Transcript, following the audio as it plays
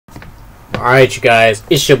Alright, you guys,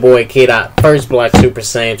 it's your boy K. First Black Super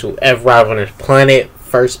Saiyan to ever arrive on this planet.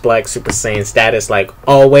 First Black Super Saiyan status, like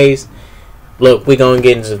always. Look, we gonna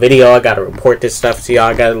get into the video. I gotta report this stuff to y'all.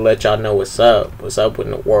 I gotta let y'all know what's up. What's up in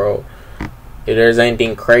the world. If there's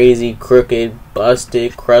anything crazy, crooked,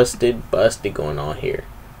 busted, crusted, busted going on here,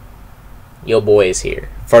 your boy is here.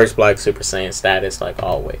 First Black Super Saiyan status, like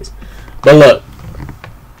always. But look,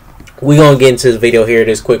 we gonna get into this video here.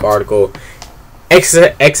 This quick article.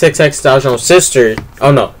 XXXTENTACION'S sister.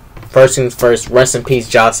 Oh no. First things first. Rest in peace,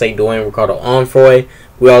 Jahseh, Dwayne, Ricardo, Onfroy.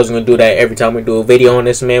 We always gonna do that every time we do a video on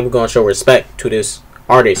this man. We're gonna show respect to this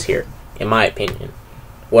artist here. In my opinion,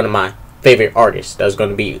 one of my favorite artists. That's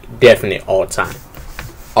gonna be definite all time.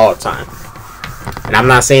 All time. And I'm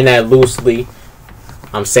not saying that loosely.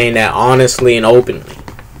 I'm saying that honestly and openly.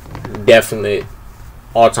 Definite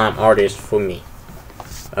all-time artist for me.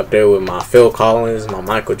 Up there with my Phil Collins, my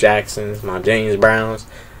Michael Jacksons, my James Browns.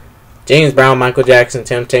 James Brown, Michael Jackson,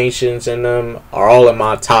 Temptations, and them are all in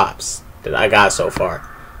my tops that I got so far.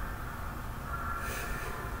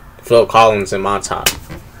 Phil Collins in my top.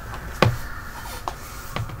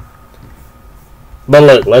 But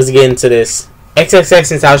look, let's get into this.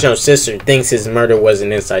 XXXTENTACION'S sister thinks his murder was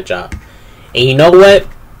an inside job. And you know what?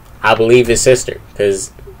 I believe his sister.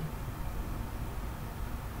 Because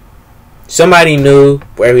somebody knew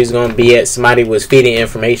where he was going to be at. Somebody was feeding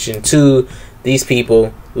information to these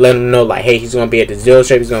people. Letting them know, like, hey, he's going to be at this deal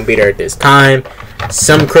trip. He's going to be there at this time.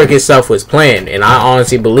 Some crooked stuff was planned. And I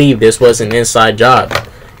honestly believe this was an inside job.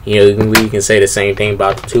 You know, we can say the same thing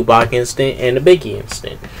about the Tupac incident and the Biggie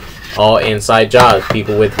incident. All inside jobs.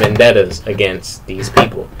 People with vendettas against these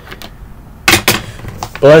people.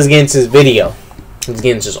 But let's get into this video. Let's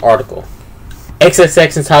get into this article.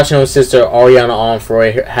 XXXTentacion's sister, Ariana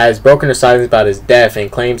Onfroy, has broken her silence about his death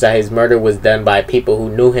and claims that his murder was done by people who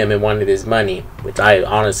knew him and wanted his money, which I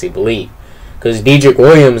honestly believe. Because Dedrick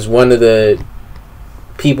Williams, one of the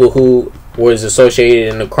people who was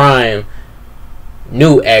associated in the crime,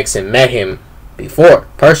 knew X and met him before,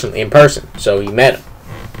 personally, in person. So he met him.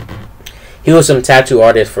 He was some tattoo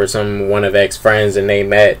artist for one of X's friends, and they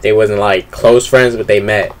met. They wasn't like close friends, but they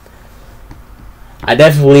met. I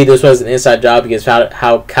definitely believe this was an inside job because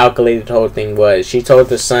how calculated the whole thing was. She told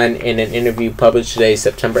The Sun in an interview published today,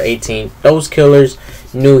 September 18th, those killers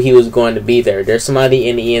knew he was going to be there. There's somebody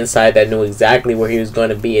in the inside that knew exactly where he was going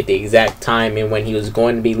to be at the exact time and when he was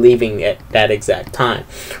going to be leaving at that exact time.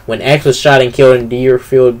 When X was shot and killed in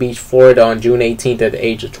Deerfield Beach, Florida on June 18th at the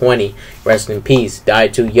age of 20, rest in peace,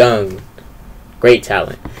 died too young. Great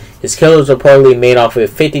talent. His killers reportedly made off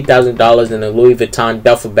with $50,000 in a Louis Vuitton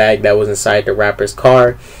duffel bag that was inside the rapper's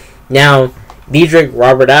car. Now, Dedrick,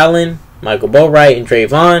 Robert Allen, Michael Boatwright, and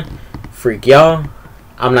Trayvon, freak y'all.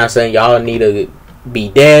 I'm not saying y'all need to be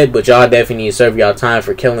dead, but y'all definitely need to serve y'all time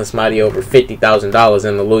for killing somebody over $50,000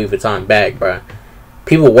 in a Louis Vuitton bag, bruh.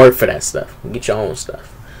 People work for that stuff. Get your own stuff.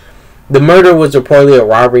 The murder was reportedly a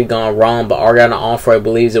robbery gone wrong, but Ariana Onfroy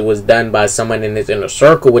believes it was done by someone in his inner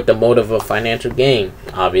circle with the motive of financial gain,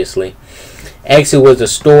 obviously. X, who has a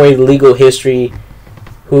storied legal history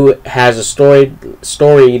that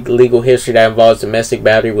involves domestic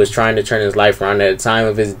battery, was trying to turn his life around at the time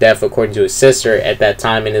of his death, according to his sister. At that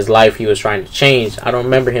time in his life, he was trying to change. I don't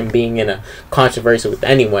remember him being in a controversy with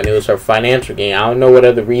anyone. It was for financial gain. I don't know what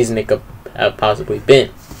other reason it could have possibly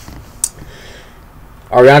been.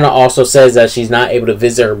 Ariana also says that she's not able to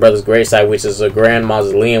visit her brother's gravesite, which is a grand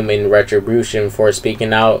mausoleum, in retribution for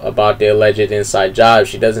speaking out about the alleged inside job.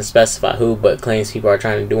 She doesn't specify who, but claims people are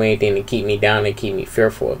trying to do anything to keep me down and keep me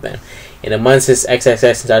fearful of them. In the months since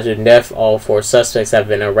XXXTentacion's death, all four suspects have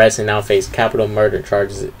been arrested and now face capital murder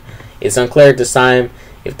charges. It's unclear at this time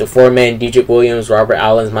if the four men, Dedrick Williams, Robert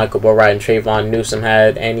Allen, Michael Boatwright, and Trayvon Newsom,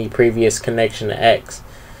 had any previous connection to X.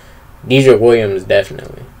 Dedrick Williams,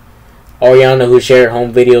 definitely. Ariana, who shared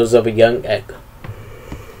home videos of a young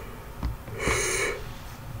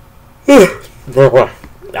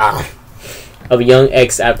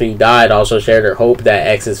X after he died, also shared her hope that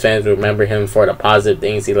X's fans would remember him for the positive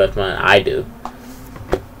things he left behind. I do.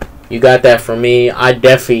 You got that from me. I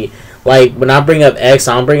definitely, like, when I bring up X,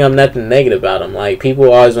 I don't bring up nothing negative about him. Like,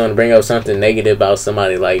 people always want to bring up something negative about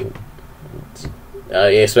somebody, like,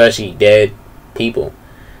 especially dead people.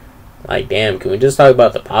 Like, damn, can we just talk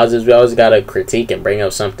about the positives? We always gotta critique and bring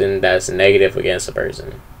up something that's negative against a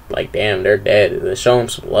person. Like, damn, they're dead. Let's show him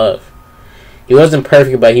some love. He wasn't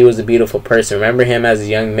perfect, but he was a beautiful person. Remember him as a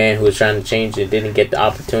young man who was trying to change and didn't get the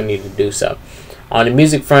opportunity to do so. On the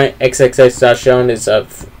music front, XXXTentacion is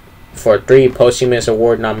for 3 posthumous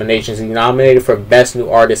award nominations. He's nominated for Best New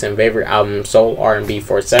Artist and Favorite Album, Soul R&B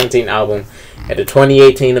for a 17 album at the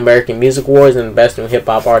 2018 American Music Awards, and Best New Hip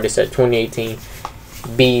Hop Artist at 2018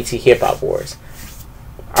 BET Hip Hop Awards.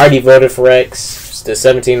 I already voted for X, the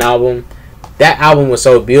 17 album. That album was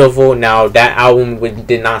so beautiful. Now, that album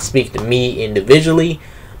did not speak to me individually,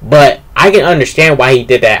 but I can understand why he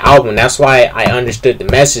did that album. That's why I understood the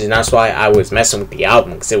message, and that's why I was messing with the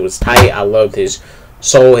album, because it was tight. I loved his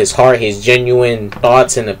soul, his heart, his genuine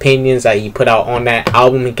thoughts and opinions that he put out on that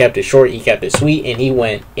album. He kept it short, he kept it sweet, and he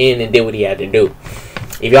went in and did what he had to do.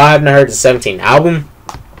 If y'all haven't heard the 17 album,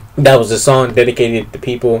 that was a song dedicated to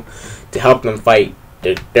people to help them fight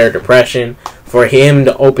their depression. For him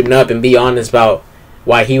to open up and be honest about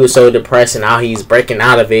why he was so depressed and how he's breaking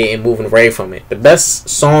out of it and moving away from it. The best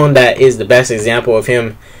song that is the best example of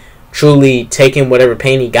him truly taking whatever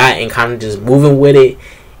pain he got and kind of just moving with it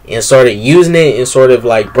and sort of using it and sort of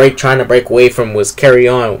like trying to break away from was Carry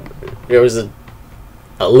On. There was a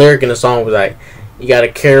lyric in the song was like, you gotta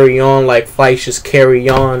carry on like fights, just carry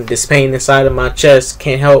on. This pain inside of my chest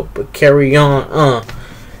can't help but carry on.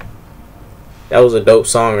 That was a dope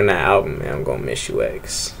song in that album, man. I'm gonna miss you,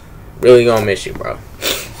 X. Really gonna miss you, bro.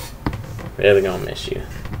 Really gonna miss you.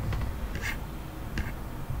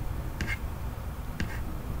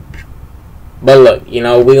 But look, you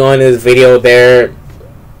know, we on this video there.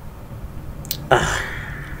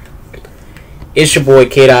 It's your boy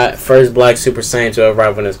K-Dot, first black Super Saiyan to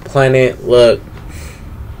arrive on this planet. Look,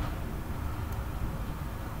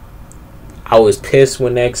 I was pissed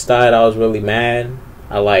when X died. I was really mad.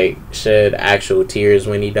 I like shed actual tears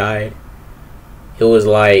when he died. It was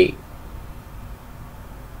like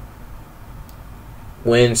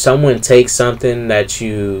when someone takes something that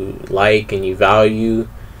you like and you value,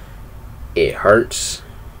 it hurts,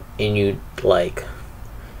 and you like.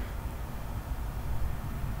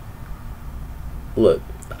 Look,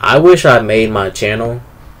 I wish I made my channel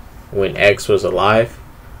when X was alive,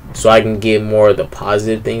 so I can get more of the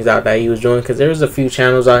positive things out that he was doing. Because there's a few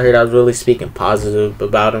channels out here that was really speaking positive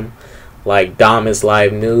about him, like Damas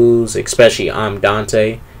Live News, especially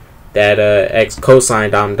Dante. That X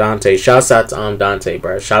co-signed Dante. Shouts out to Dante,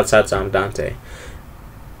 bro. Shouts out to Dante.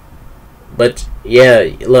 But yeah,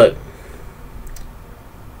 look,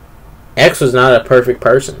 X was not a perfect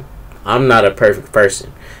person. I'm not a perfect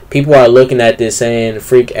person. People are looking at this saying,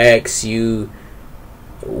 "Freak X, you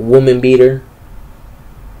woman beater."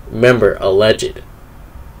 Remember, alleged.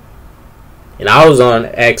 And I was on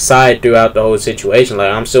X's side throughout the whole situation.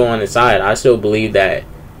 Like, I'm still on his side. I still believe that.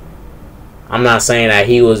 I'm not saying that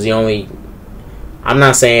he was the only. I'm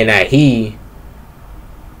not saying that he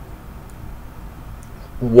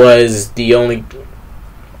was the only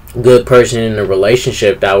good person in the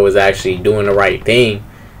relationship that was actually doing the right thing.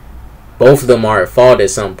 Both of them are at fault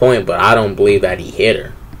at some point, but I don't believe that he hit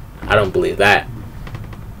her. I don't believe that.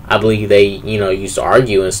 I believe they, used to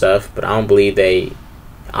argue and stuff, but I don't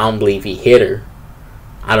believe he hit her.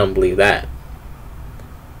 I don't believe that.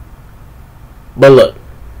 But look,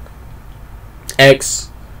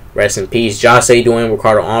 X, rest in peace. Jahseh, Dwayne,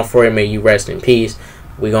 Ricardo, Onfroy, may you rest in peace.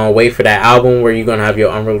 We're going to wait for that album where you're going to have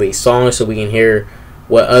your unreleased songs so we can hear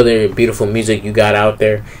what other beautiful music you got out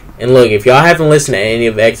there. And look, if y'all haven't listened to any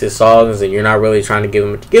of X's songs and you're not really trying to give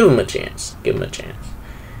him a chance. Give him a chance.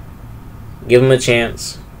 Give him a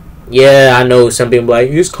chance. Yeah, I know some people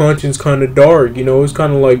like, his content's kind of dark. It's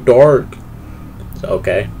kind of like dark. So,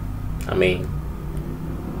 okay. I mean,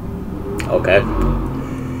 okay.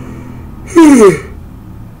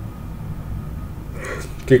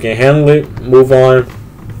 You can handle it. Move on.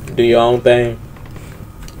 Do your own thing.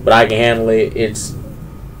 But I can handle it.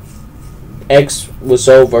 X was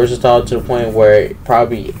so versatile to the point where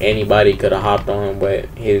probably anybody could have hopped on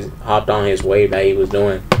his wave that he was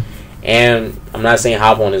doing. And I'm not saying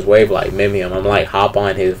hop on his wave like mimic him. I'm like hop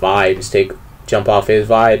on his vibes, jump off his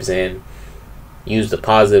vibes and use the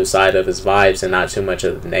positive side of his vibes and not too much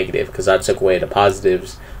of the negative. Because I took away the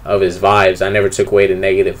positives of his vibes. I never took away the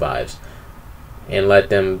negative vibes and let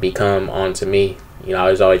them become onto me. I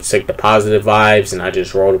always took the positive vibes and I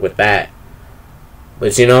just rolled with that.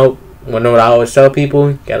 But what I always tell people?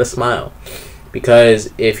 You gotta smile.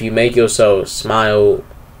 Because if you make yourself smile,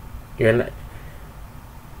 you're not.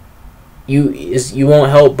 You won't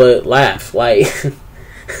help but laugh. Like,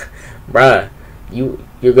 bruh,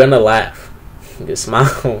 you're gonna laugh. You just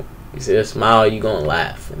smile. You see a smile, you gonna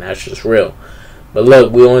laugh, and that's just real. But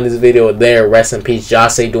look, we on this video there. Rest in peace,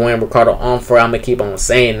 Jahseh, Dwayne, Ricardo, Onfroy. I'm gonna keep on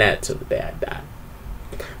saying that till the day I die.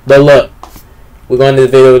 But look, We're going to the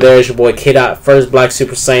video there. It's your boy K-Dot, first Black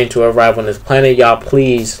Super Saiyan to arrive on this planet. Y'all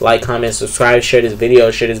please like, comment, subscribe, share this video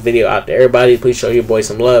out to everybody. Please show your boy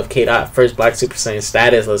some love. K-Dot, first Black Super Saiyan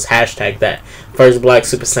status. Let's hashtag that. First Black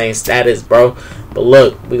Super Saiyan status, bro. But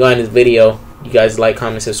look, we got in this video. You guys like,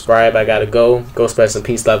 comment, subscribe. I gotta go. Go spread some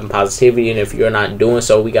peace, love, and positivity. And if you're not doing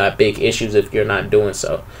so, we got big issues if you're not doing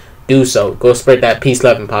so. Do so. Go spread that peace,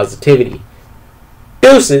 love, and positivity.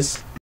 Deuces.